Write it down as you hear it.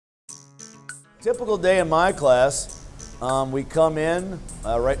Typical day in my class, we come in,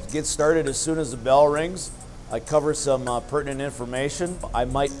 get started as soon as the bell rings. I cover some pertinent information. I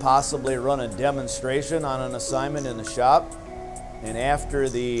might possibly run a demonstration on an assignment in the shop. And after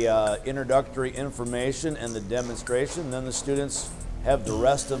the introductory information and the demonstration, then the students have the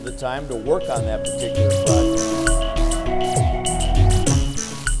rest of the time to work on that particular project.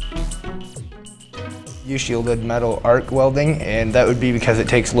 Use shielded metal arc welding, and that would be because it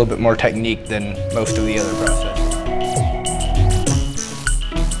takes a little bit more technique than most of the other processes.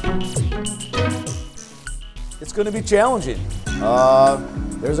 It's going to be challenging.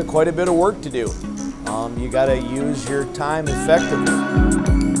 There's quite a bit of work to do. You got to use your time effectively.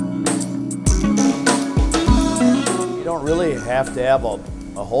 You don't really have to have a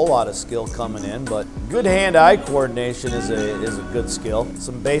whole lot of skill coming in, but good hand-eye coordination is a good skill.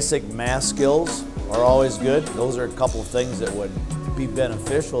 Some basic math skills are always good. Those are a couple of things that would be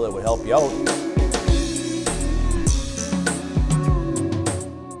beneficial, that would help you out.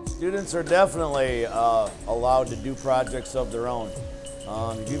 Students are definitely allowed to do projects of their own.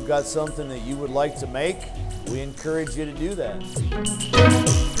 If you've got something that you would like to make, we encourage you to do that.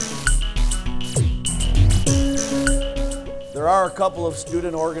 There are a couple of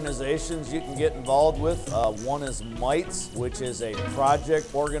student organizations you can get involved with. One is MITES, which is a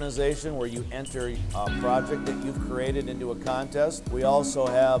project organization where you enter a project that you've created into a contest. We also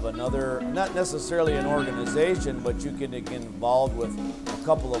have another, not necessarily an organization, but you can get involved with a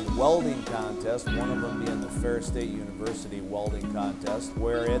couple of welding contests, one of them being the Ferris State University welding contest,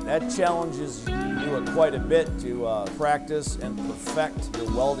 where that challenges you quite a bit to practice and perfect your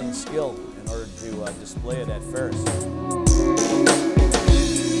welding skill in order to display it at Ferris.